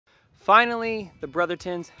Finally, the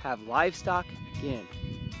Brothertons have livestock again.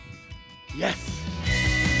 Yes!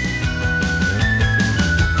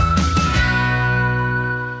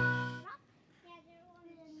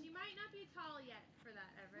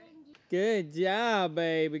 Good job,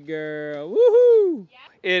 baby girl. Woohoo!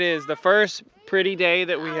 It is the first pretty day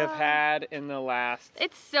that we have had in the last...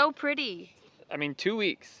 It's so pretty. I mean, 2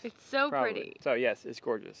 weeks. It's so probably. pretty. So yes, it's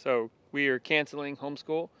gorgeous. So we are canceling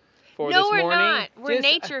homeschool for this morning. No, we're not. We're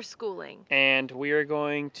nature schooling. And we are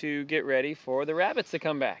going to get ready for the rabbits to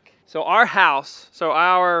come back. So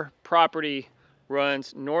our property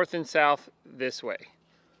runs north and south this way,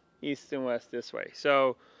 east and west this way.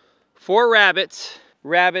 So for rabbits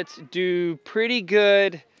do pretty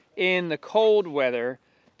good in the cold weather.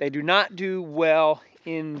 They do not do well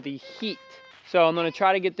in the heat. So I'm gonna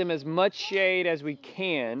try to get them as much shade as we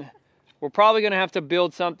can. We're probably gonna have to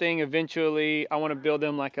build something eventually. I wanna build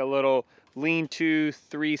them like a little lean-to,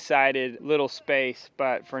 3-sided little space.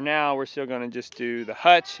 But for now, we're still gonna just do the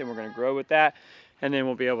hutch and we're gonna grow with that. And then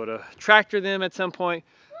we'll be able to tractor them at some point.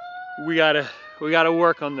 We gotta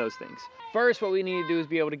work on those things. First, what we need to do is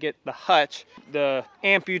be able to get the hutch, the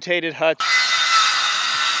amputated hutch.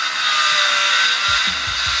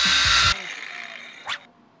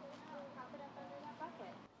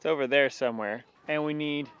 It's over there somewhere. And we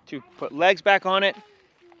need to put legs back on it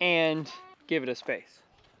and give it a space.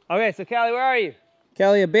 Okay, so Callie, where are you?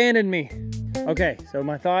 Callie abandoned me. Okay, so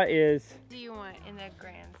my thought is... What do you want in the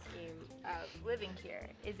grand scheme of living here?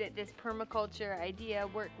 Is it this permaculture idea,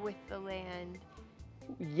 work with the land?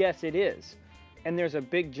 Yes, it is. And there's a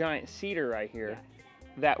big giant cedar right here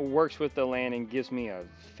that works with the land and gives me a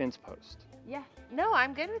fence post. Yeah, no,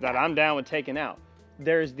 I'm good with that. That I'm down with taking out.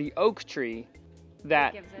 There's the oak tree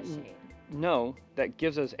that gives us shade. No, that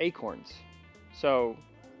gives us acorns. So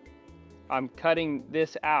I'm cutting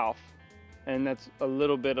this off, and that's a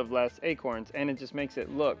little bit of less acorns, and it just makes it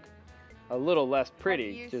look a little less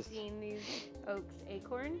pretty. Have you seen these oaks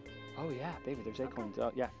acorn? Oh yeah, baby, there's acorns.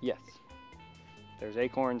 Okay. Yeah, yes. There's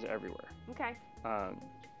acorns everywhere. Okay.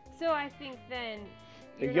 So I think then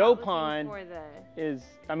the Yopon is,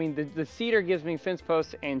 I mean, the cedar gives me fence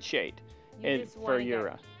posts and shade for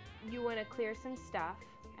year-round. You want to clear some stuff,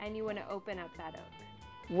 and you want to open up that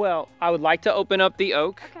oak. Well, I would like to open up the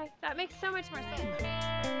oak. Okay, that makes so much more sense.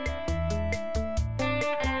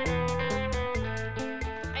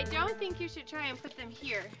 I don't think you should try and put them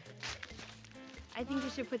here. I think you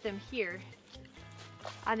should put them here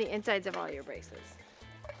on the insides of all your braces.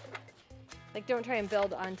 Like, don't try and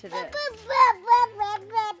build onto this.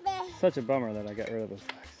 Such a bummer that I got rid of those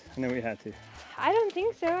flags. I knew we had to. I don't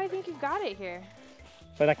think so. I think you've got it here.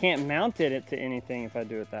 But I can't mount it to anything if I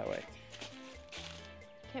do it that way.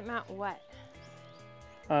 Can't mount what?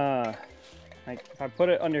 Like if I put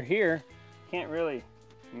it under here, can't really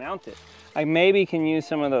mount it. I maybe can use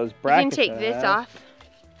some of those brackets. You can take this off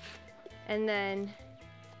and then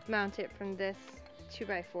mount it from this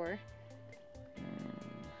 2x4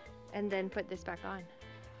 and then put this back on.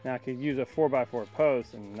 Now I could use a 4x4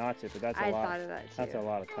 post and notch it, but that's a lot. I thought of that too. That's a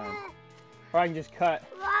lot of time. Or I can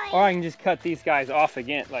just cut these guys off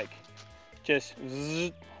again, like just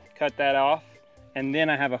zzz, cut that off, and then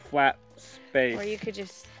I have a flat space. Or you could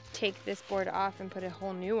just take this board off and put a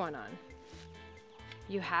whole new one on.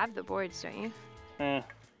 You have the boards, don't you?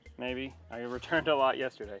 Maybe. I returned a lot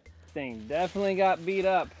yesterday. This thing definitely got beat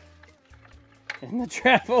up in the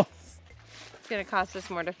travels. It's gonna cost us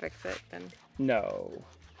more to fix it than... No,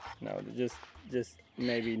 just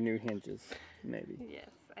maybe new hinges, maybe. Yes.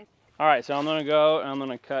 All right, so I'm gonna go and I'm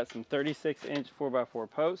gonna cut some 36-inch 4x4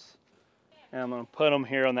 posts, and I'm gonna put them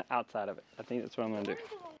here on the outside of it. I think that's what I'm gonna do.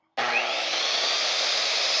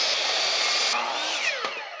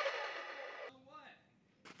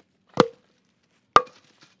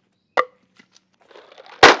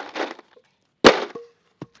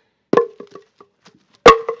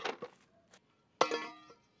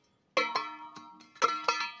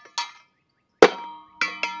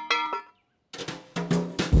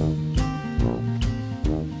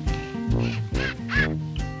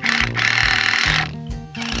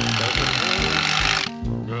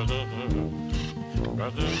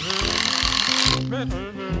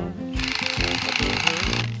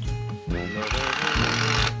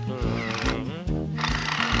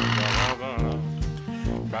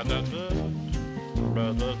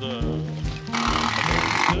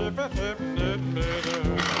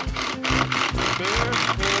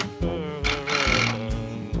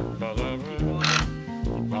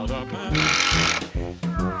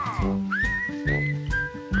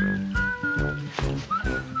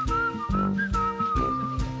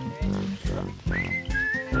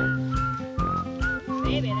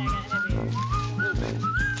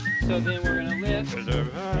 So then we're gonna lift and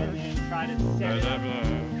then try to set it up.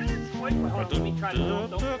 Wait, hold on, let me try to don't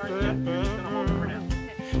turn yet. I'm just gonna hold it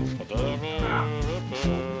for now.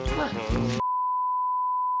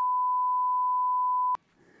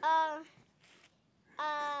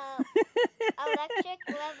 Electric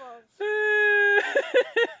levels.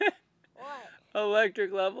 What?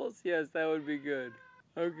 Electric levels? Yes, that would be good.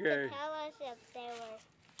 Okay. Tell us if they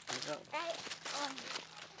were right.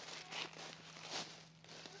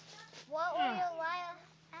 What were you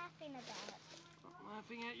laughing about? I'm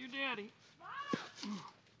laughing at your daddy.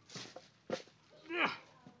 Yeah.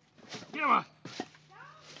 Come on.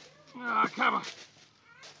 Oh, come on.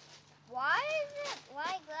 Why is it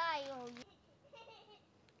like that?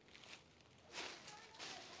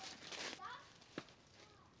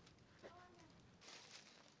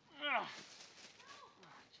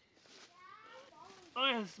 Oh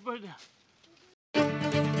yes, but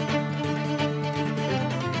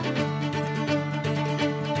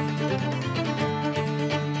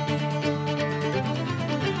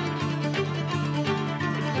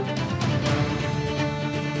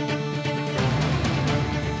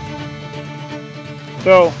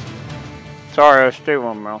so sorry, I stay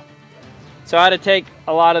one more. So I had to take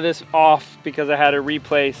a lot of this off because I had to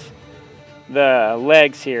replace the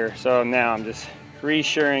legs here. So now I'm just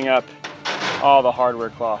reshoring up all the hardware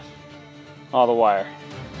cloth, all the wire.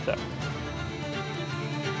 So.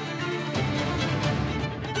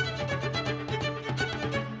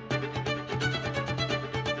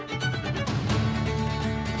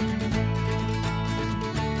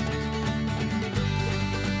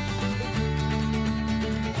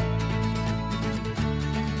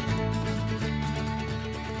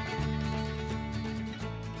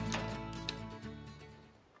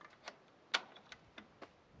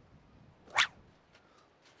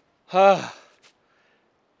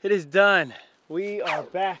 It is done. We are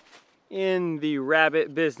back in the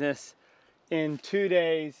rabbit business. In 2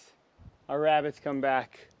 days, our rabbits come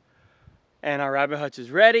back and our rabbit hutch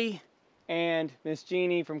is ready. And Miss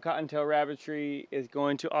Jeannie from Cottontail Rabbitry is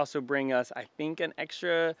going to also bring us, I think, an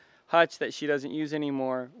extra hutch that she doesn't use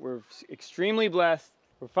anymore. We're extremely blessed.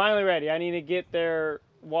 We're finally ready. I need to get their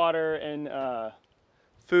water and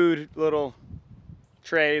food little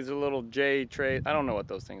trays, a little J tray. I don't know what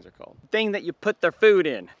those things are called. Thing that you put their food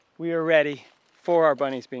in. We are ready for our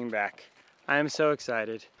bunnies being back. I am so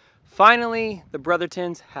excited. Finally, the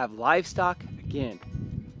Brothertons have livestock again.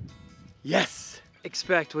 Yes!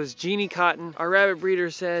 Expect was Jeannie Cotton, our rabbit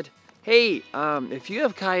breeder, said, hey, if you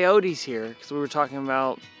have coyotes here, because we were talking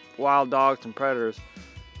about wild dogs and predators,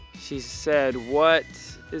 she said, what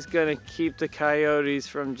is gonna keep the coyotes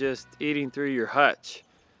from just eating through your hutch?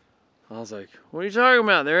 I was like, what are you talking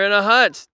about? They're in a hutch.